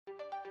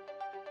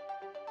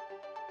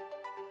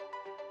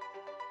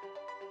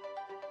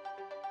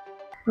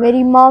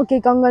मेरी माँ के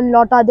कंगन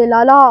लौटा दे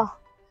लाला.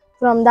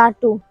 From that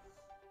too.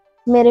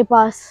 मेरे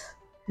पास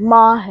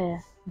माँ है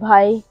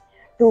भाई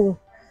तू.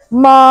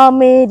 माँ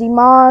मेरी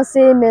माँ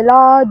से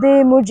मिला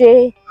दे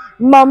मुझे,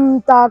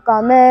 ममता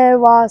का मैं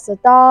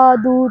वास्ता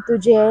दूँ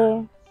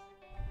तुझे.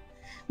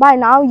 By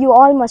now you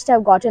all must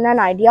have gotten an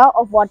idea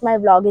of what my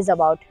vlog is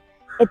about.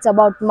 It's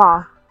about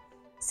Ma,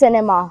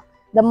 cinema,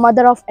 the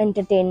mother of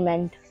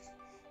entertainment.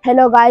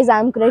 Hello guys,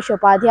 I'm Krish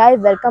Upadhyay.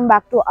 Welcome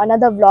back to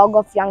another vlog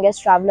of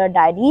Youngest Traveler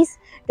Diaries.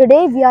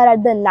 Today we are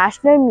at the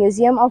National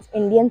Museum of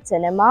Indian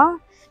Cinema,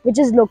 which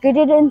is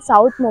located in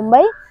South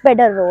Mumbai,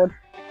 Peddar Road.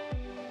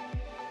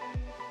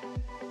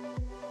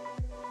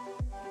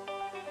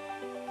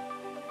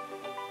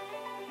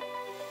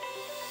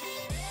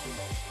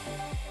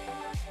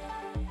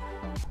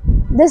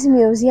 This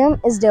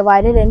museum is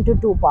divided into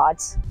two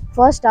parts.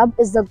 First up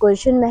is the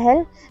Gulshan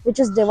Mahal, which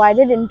is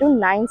divided into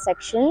 9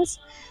 sections,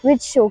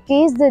 which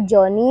showcase the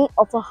journey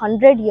of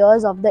 100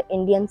 years of the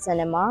Indian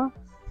cinema.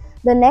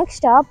 The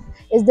next up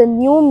is the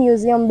new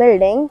museum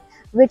building,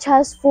 which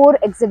has 4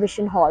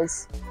 exhibition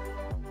halls.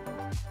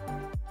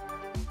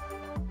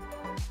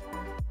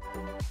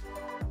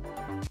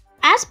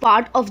 As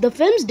part of the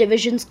films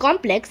division's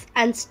complex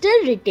and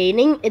still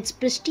retaining its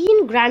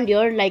pristine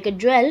grandeur like a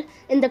jewel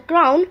in the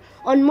crown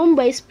on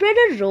Mumbai's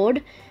Peddar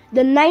Road,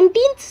 the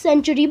 19th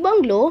century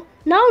bungalow,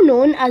 now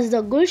known as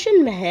the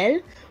Gulshan Mahal,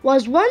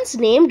 was once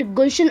named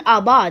Gulshan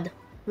Abad,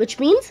 which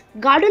means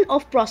Garden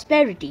of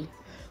Prosperity,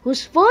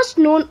 whose first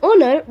known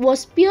owner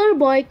was Pier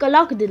Boy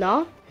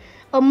Kalakdina,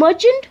 a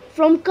merchant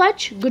from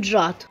Kutch,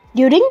 Gujarat.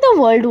 During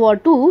the World War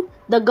II,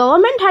 the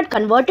government had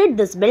converted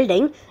this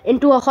building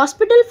into a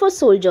hospital for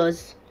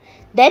soldiers.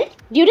 Then,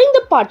 during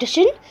the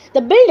partition,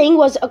 the building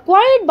was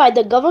acquired by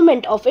the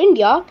Government of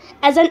India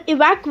as an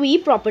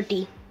evacuee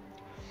property.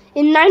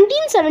 In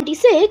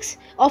 1976,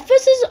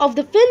 offices of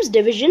the Films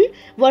Division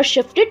were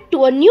shifted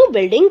to a new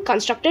building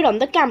constructed on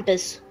the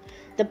campus.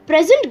 The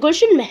present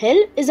Gulshan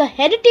Mahal is a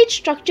heritage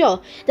structure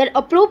that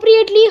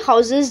appropriately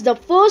houses the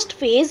first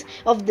phase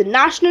of the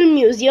National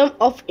Museum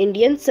of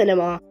Indian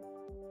Cinema.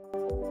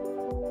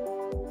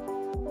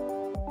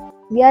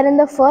 We are in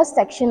the first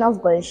section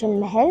of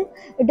Gulshan Mahal.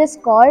 It is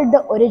called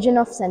the origin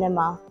of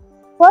cinema.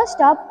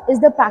 First up is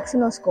the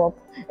praxinoscope.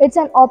 It's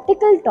an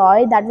optical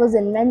toy that was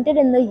invented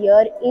in the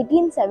year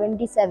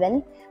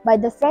 1877 by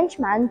the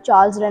Frenchman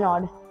Charles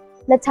Renaud.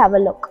 Let's have a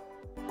look.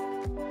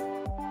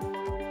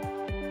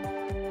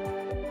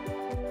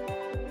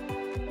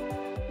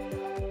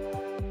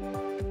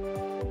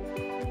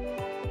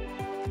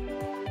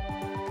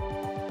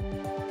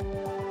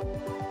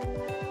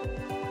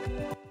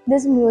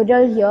 This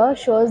mural here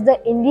shows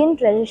the Indian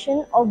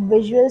tradition of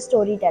visual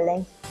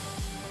storytelling.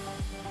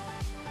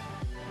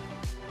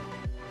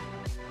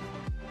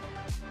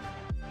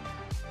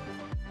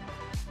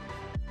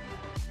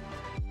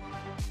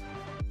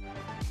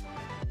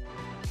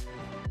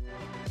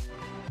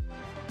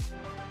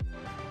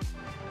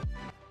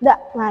 The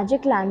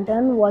magic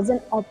lantern was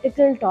an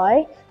optical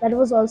toy that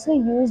was also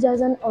used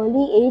as an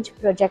early age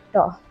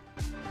projector.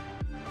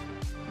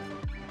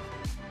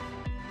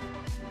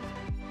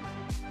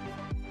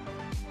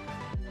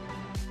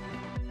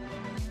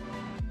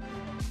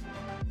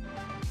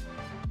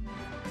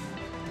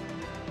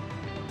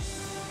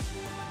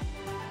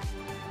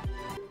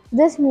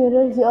 This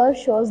mural here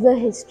shows the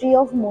history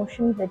of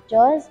motion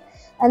pictures,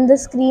 and the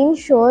screen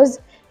shows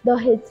the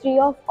history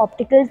of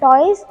optical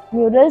toys,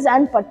 murals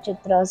and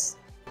patchitras.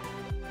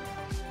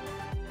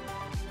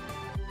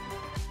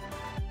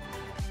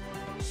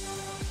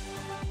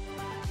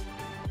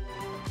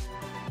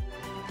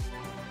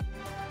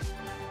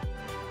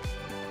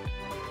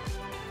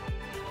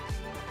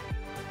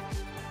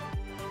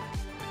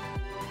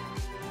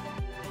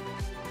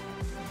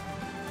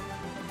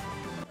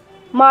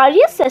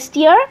 Marius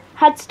Sestier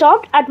had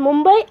stopped at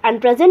Mumbai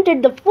and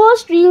presented the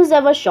first reels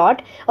ever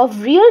shot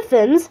of real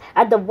films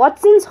at the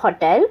Watson's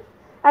Hotel,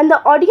 and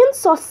the audience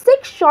saw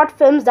 6 short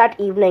films that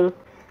evening.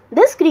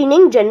 This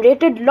screening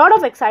generated a lot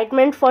of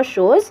excitement for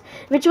shows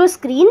which were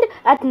screened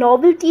at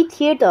Novelty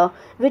Theatre,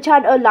 which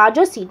had a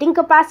larger seating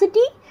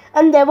capacity,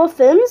 and there were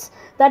films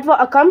that were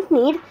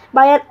accompanied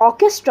by an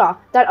orchestra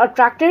that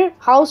attracted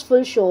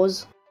houseful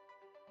shows.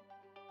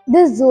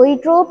 This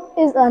zoetrope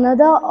is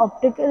another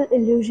optical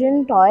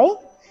illusion toy,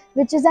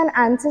 which is an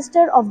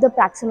ancestor of the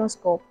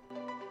praxinoscope.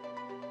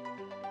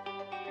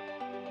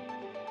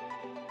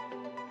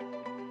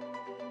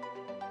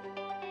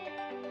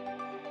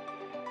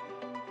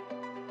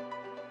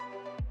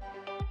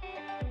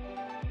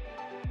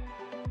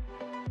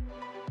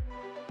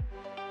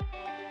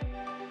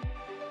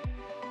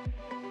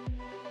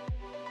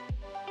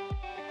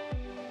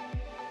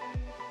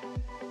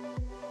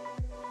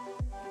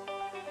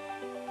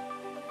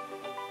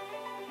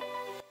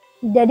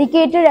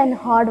 Dedicated and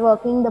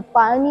hardworking, the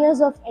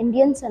pioneers of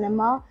Indian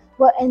cinema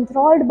were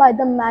enthralled by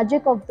the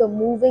magic of the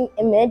moving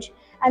image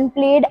and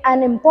played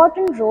an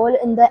important role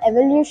in the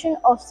evolution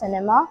of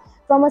cinema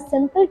from a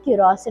simple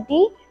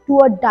curiosity to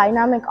a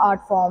dynamic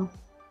art form.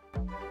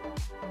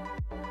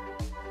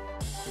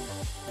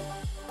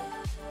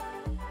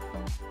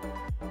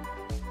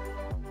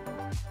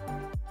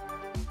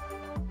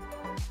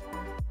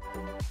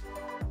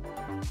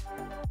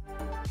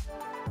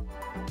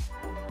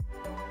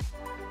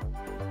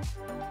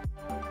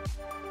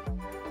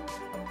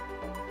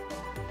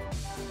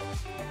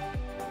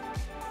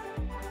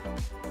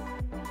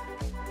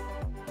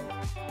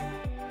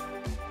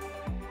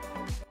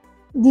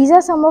 These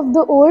are some of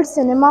the old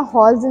cinema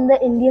halls in the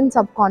Indian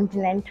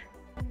subcontinent.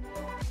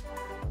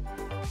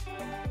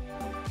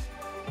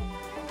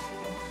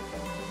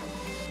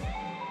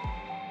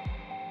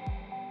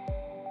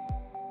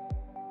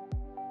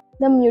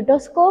 The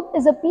mutoscope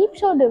is a peep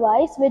show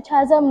device which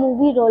has a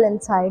movie roll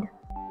inside.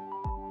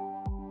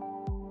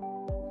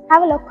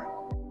 Have a look.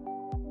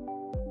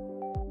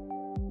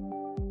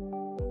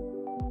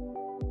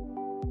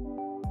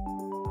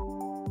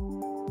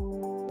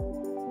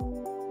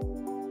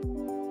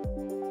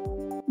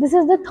 This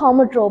is the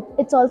thermotrope.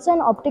 It's also an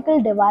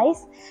optical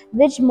device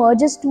which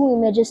merges two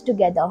images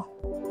together.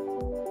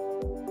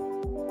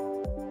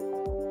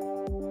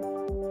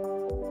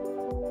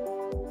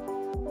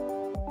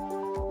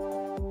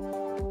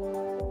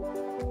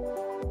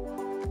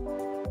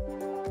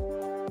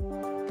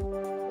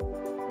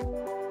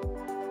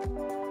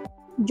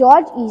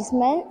 George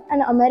Eastman,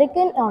 an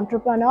American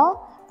entrepreneur,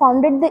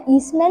 founded the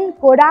Eastman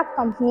Kodak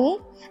Company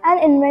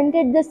and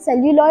invented the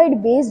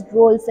celluloid-based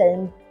roll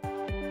film.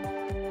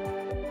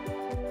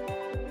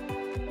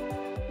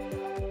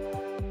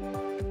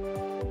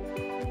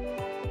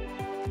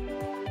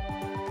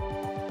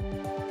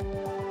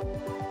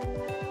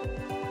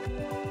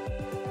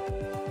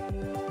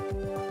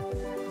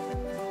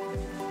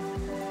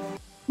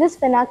 This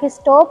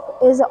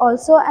phenakistoscope is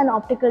also an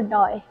optical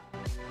toy.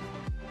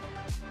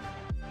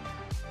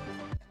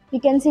 You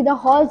can see the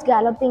horse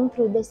galloping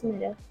through this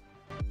mirror.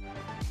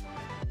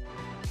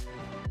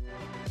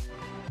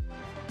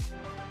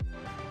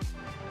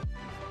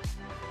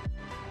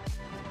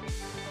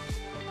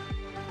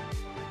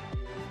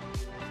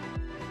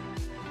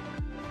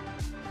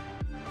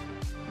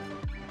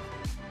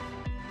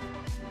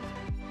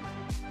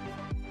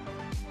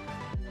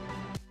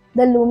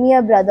 The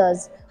Lumière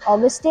brothers,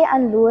 Auguste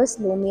and Louis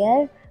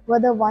Lumière, were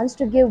the ones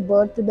to give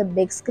birth to the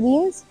big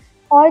screens,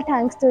 all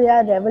thanks to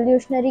their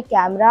revolutionary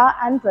camera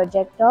and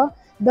projector,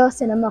 the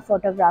cinema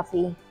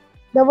photography.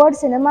 The word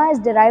cinema is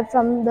derived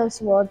from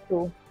this word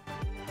too.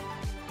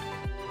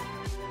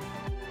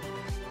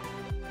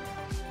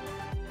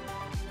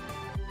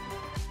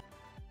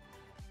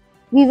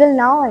 We will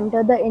now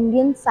enter the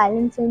Indian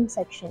silent film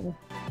section.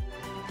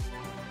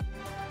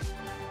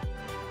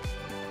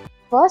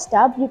 First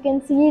up, you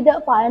can see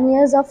the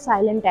pioneers of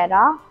silent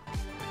era.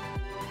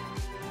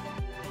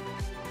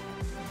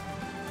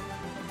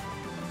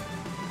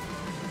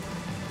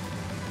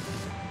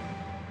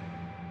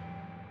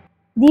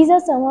 These are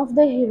some of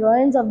the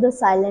heroines of the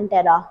silent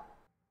era.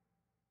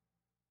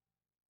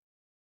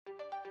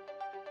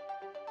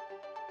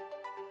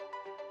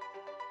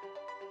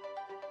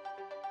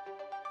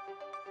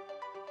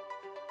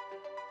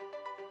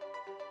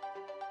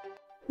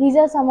 These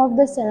are some of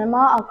the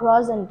cinema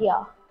across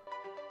India.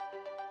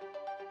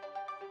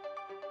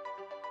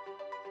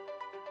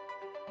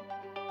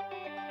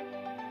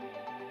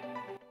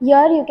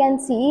 Here you can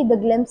see the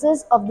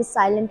glimpses of the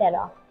silent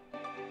era.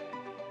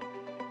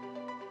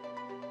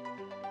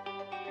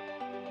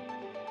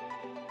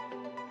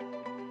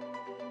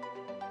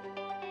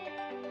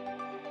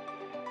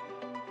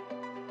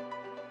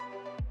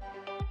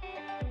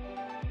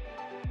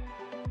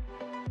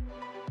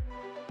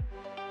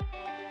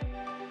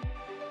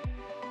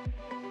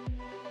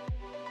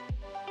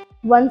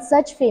 One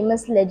such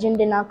famous legend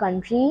in our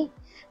country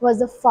was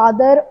the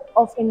father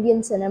of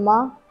Indian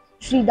cinema,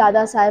 Shree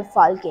Dadasaheb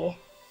Phalke.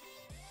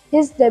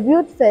 His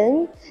debut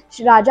film,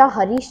 Raja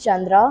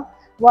Harishchandra,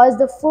 was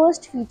the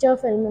first feature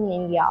film in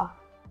India.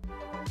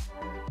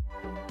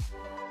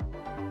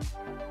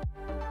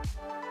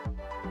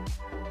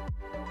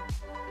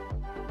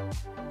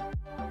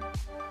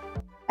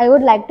 I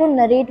would like to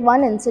narrate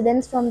one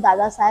incident from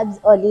Dadasaheb's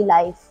early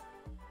life.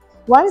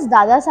 Once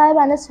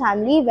Dadasaheb and his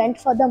family went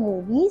for the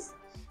movies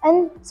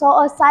and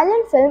saw a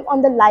silent film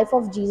on the life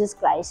of Jesus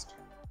Christ.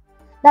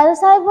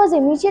 Dadasaheb was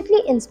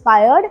immediately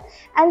inspired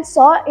and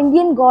saw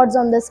Indian gods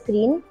on the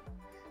screen.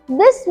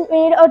 This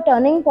made a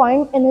turning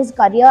point in his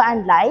career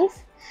and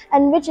life,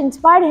 and which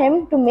inspired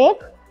him to make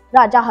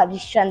Raja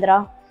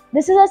Harishchandra.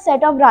 This is a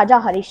set of Raja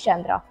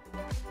Harishchandra.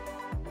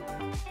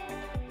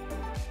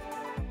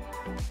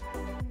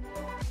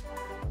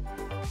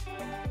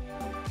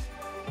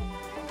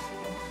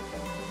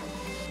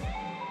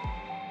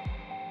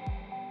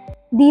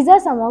 These are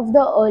some of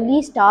the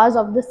early stars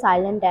of the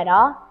silent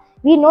era.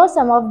 We know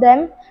some of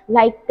them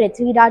like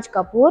Prithviraj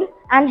Kapoor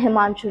and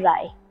Himanshu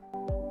Rai.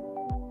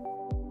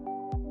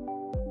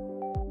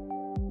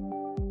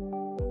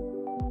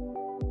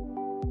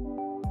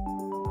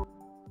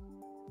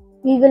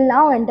 We will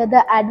now enter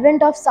the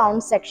advent of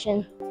sound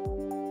section.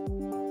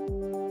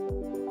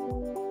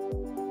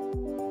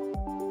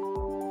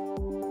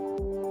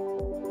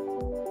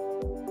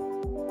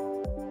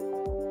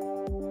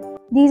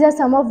 These are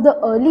some of the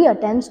early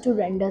attempts to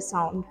render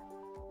sound.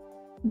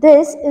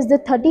 This is the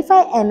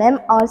 35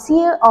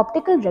 RCA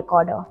optical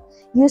recorder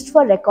used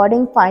for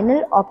recording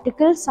final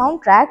optical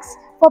soundtracks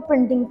for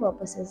printing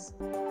purposes.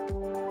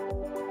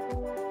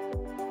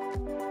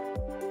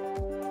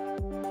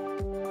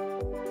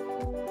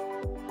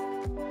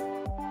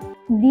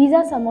 These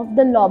are some of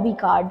the lobby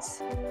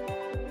cards.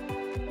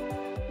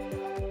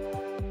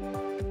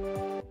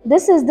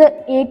 This is the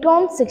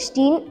Aton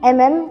 16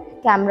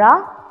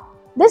 camera.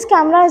 This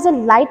camera is a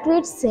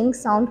lightweight sync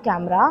sound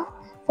camera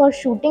for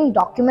shooting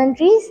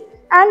documentaries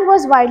and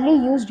was widely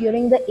used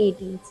during the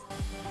 80s.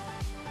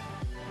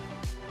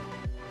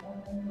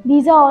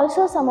 These are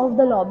also some of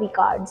the lobby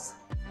cards.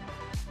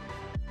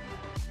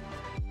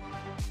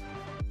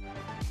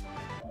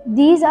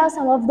 These are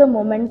some of the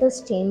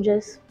momentous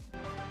changes.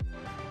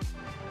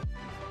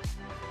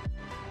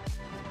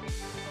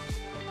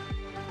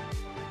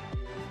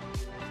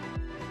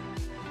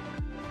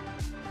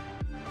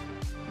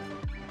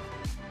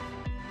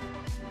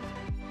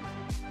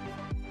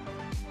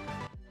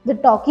 The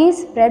talkies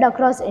spread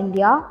across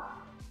India.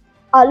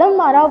 Alam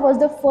Mara was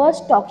the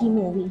first talkie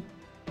movie.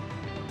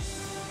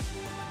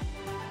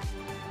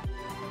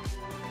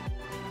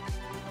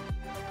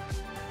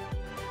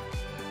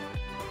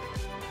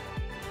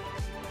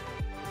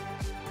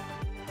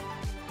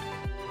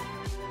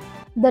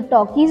 The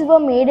talkies were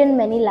made in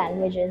many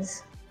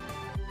languages.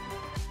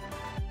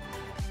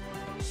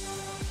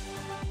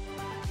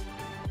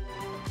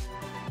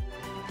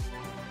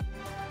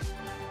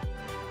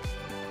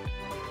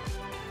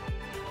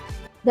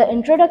 The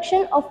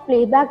introduction of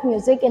playback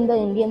music in the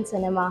Indian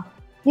cinema.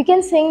 You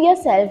can sing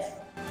yourself.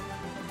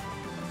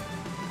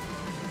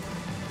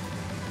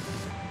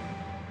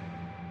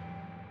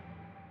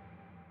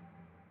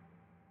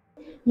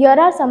 Here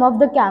are some of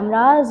the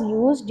cameras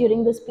used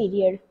during this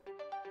period.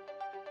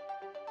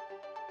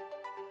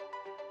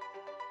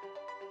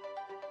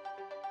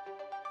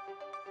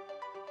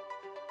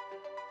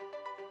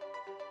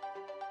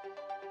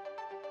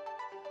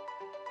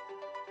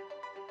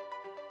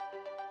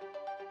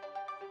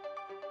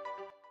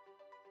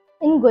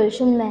 In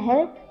Gulshan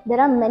Mahal, there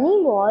are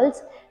many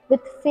walls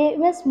with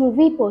famous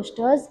movie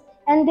posters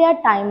and their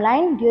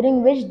timeline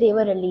during which they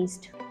were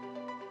released.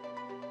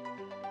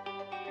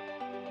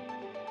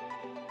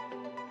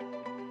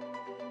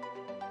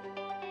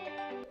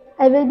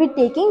 I will be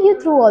taking you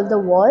through all the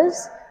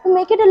walls. To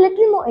make it a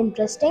little more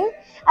interesting,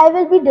 I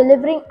will be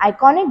delivering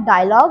iconic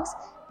dialogues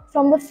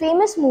from the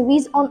famous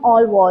movies on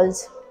all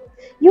walls.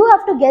 You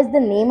have to guess the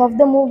name of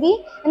the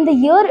movie and the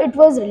year it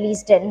was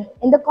released in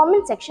the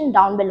comment section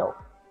down below.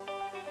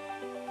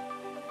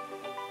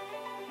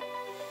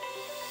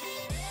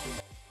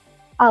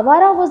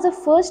 Avara was the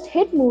first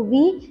hit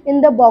movie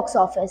in the box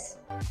office.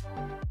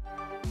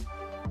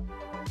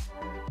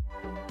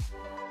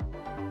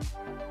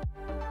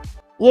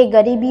 ये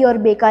गरीबी और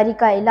बेकारी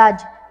का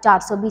इलाज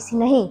 420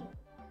 नहीं,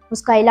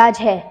 उसका इलाज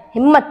है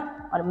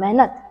हिम्मत और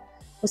मेहनत,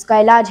 उसका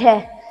इलाज है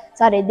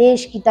सारे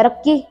देश की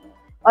तरक्की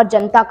और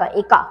जनता का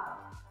एका।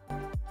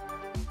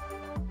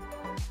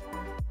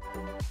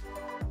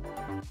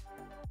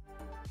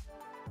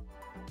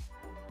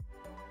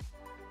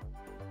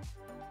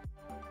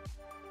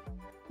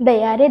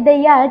 दया रे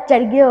दया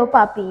चढ़ गयो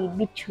पापी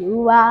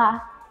बिछुआ।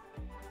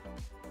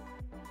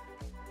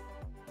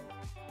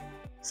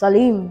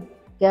 सलीम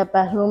के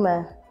पहलू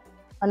में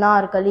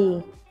अनारकली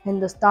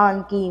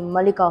हिंदुस्तान की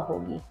मलिका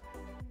होगी।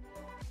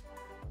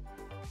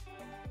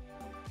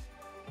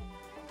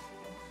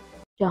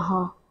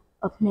 जहाँ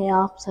अपने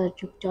आप सर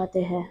झुक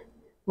जाते हैं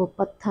वो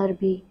पत्थर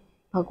भी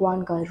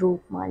भगवान का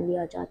रूप मान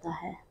लिया जाता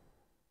है।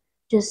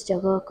 जिस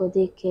जगह को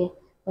देख के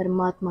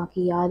परमात्मा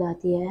की याद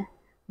आती है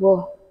वो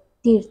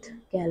तीर्थ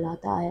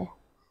कहलाता है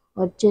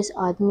और जिस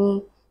आदमी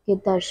के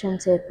दर्शन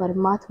से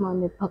परमात्मा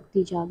में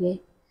भक्ति जागे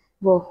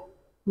वो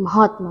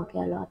महात्मा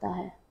कहलाता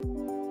है।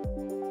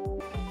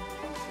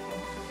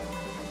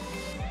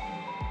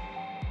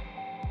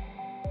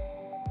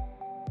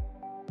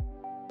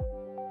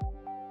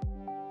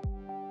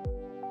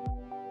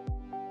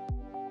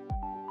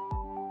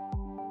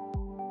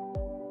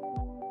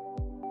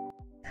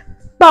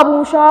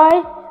 बाबू शाह,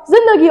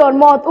 जिंदगी और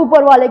मौत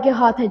ऊपर वाले के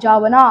हाथ है जा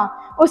बना,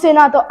 उसे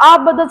ना तो आप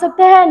बदल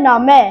सकते हैं ना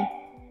मैं।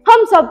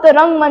 हम सब तो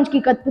रंगमंच की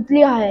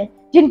कठपुतलियां हैं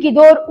जिनकी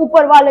डोर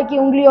ऊपर वाले की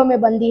उंगलियों में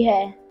बंधी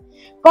है।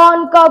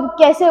 कौन कब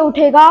कैसे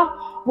उठेगा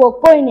वो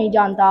कोई नहीं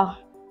जानता।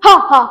 हा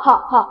हा हा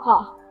हा हा।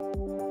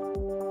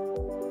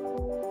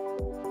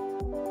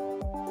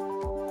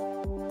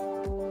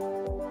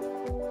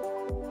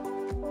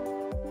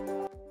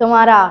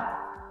 तुम्हारा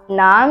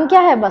नाम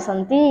क्या है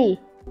बसंती?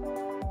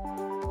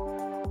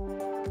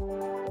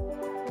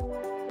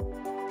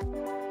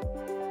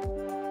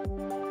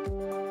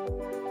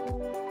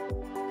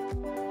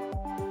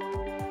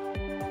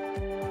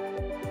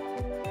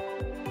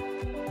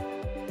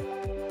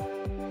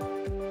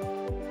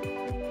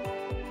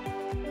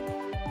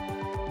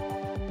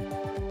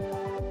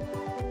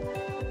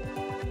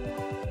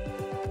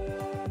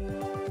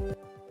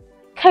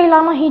 खेला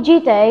नहीं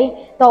जीते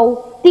तो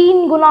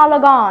 3 गुना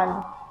लगान।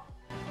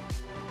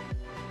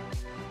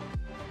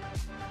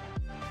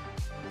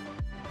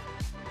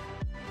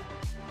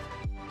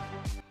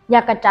 या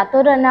कच्चा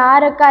तो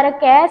रनार कर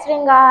के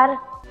श्रृंगार।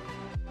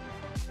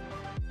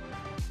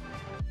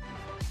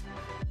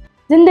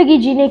 जिंदगी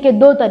जीने के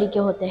दो तरीके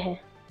होते हैं,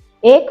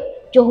 एक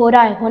जो हो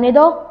रहा है होने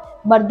दो,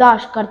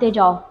 बर्दाश्त करते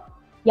जाओ,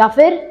 या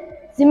फिर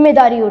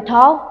जिम्मेदारी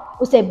उठाओ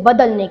उसे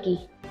बदलने की।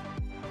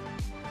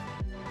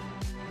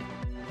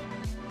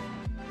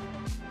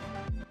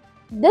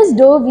 This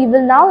door we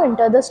will now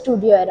enter the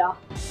studio era.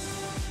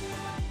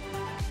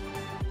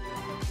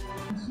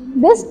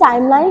 This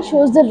timeline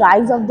shows the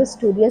rise of the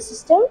studio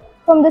system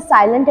from the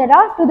silent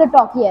era to the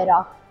talkie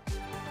era.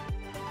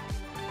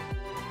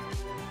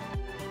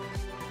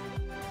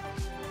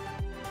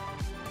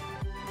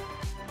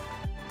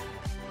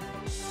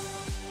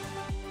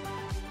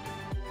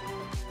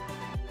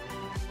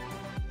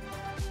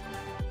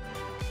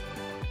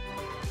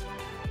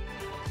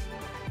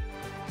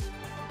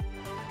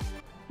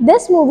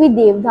 This movie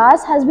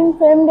Devdas has been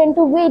filmed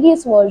into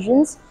various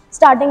versions,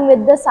 starting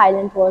with the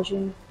silent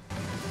version.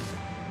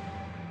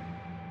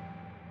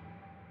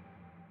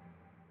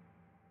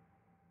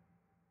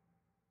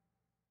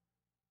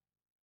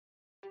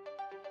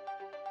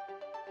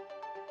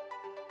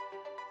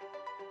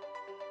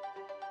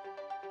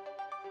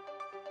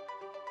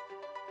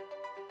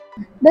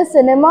 The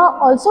cinema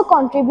also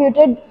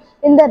contributed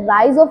in the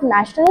rise of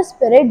nationalist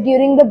spirit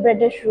during the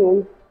British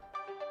rule.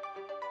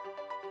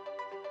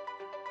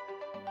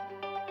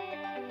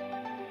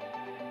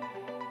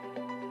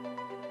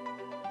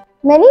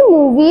 Many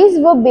movies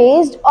were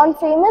based on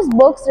famous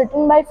books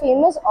written by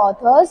famous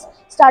authors,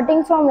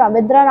 starting from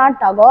Rabindranath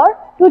Tagore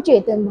to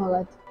Chetan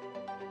Bhagat.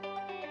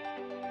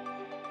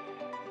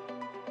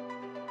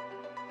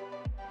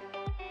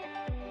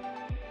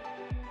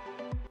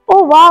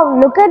 Oh wow,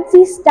 look at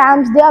these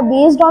stamps, they are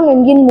based on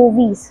Indian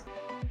movies.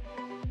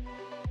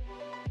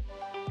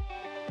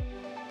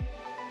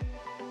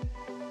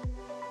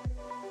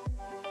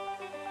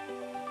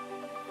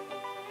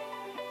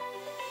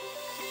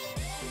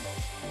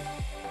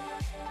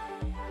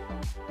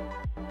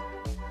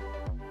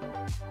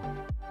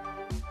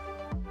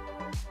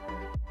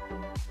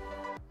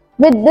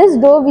 With this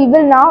door, we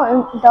will now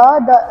enter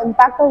the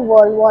impact of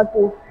World War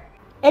II.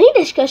 Any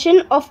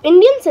discussion of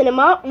Indian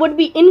cinema would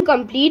be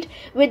incomplete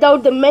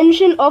without the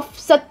mention of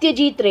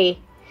Satyajit Ray.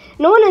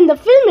 Known in the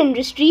film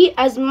industry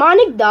as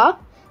Manik Da,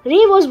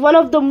 Ray was one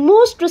of the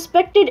most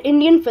respected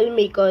Indian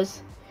filmmakers.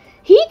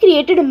 He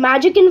created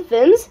magic in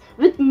films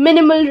with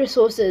minimal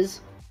resources.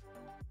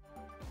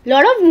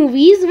 Lot of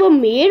movies were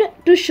made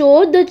to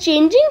show the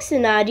changing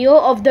scenario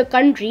of the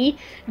country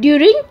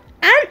during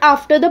and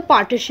after the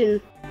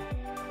partition.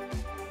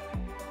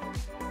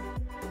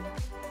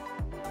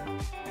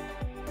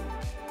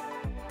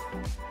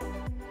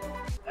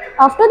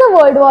 After the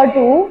World War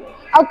II,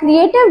 our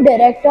creative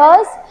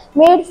directors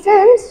made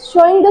films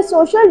showing the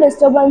social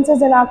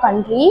disturbances in our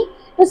country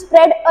to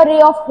spread a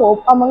ray of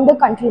hope among the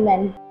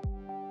countrymen.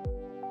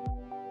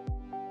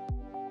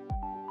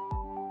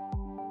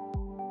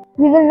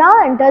 We will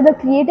now enter the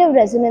creative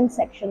resonance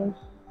section.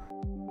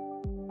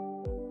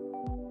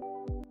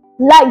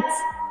 Lights,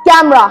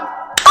 camera,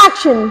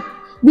 action!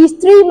 These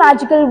three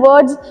magical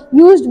words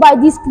used by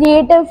these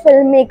creative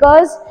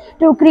filmmakers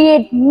to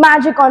create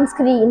magic on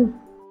screen.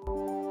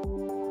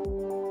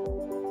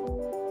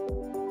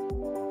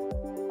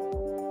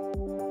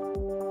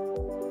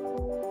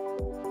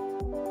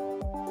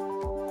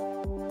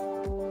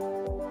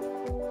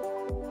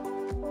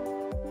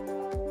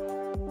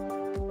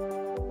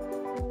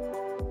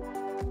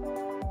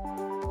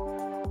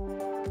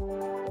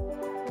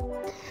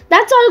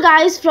 That's all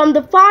guys from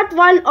the part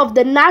 1 of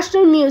the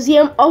National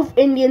Museum of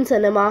Indian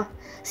Cinema.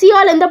 See you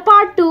all in the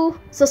part 2.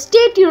 So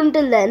stay tuned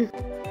till then.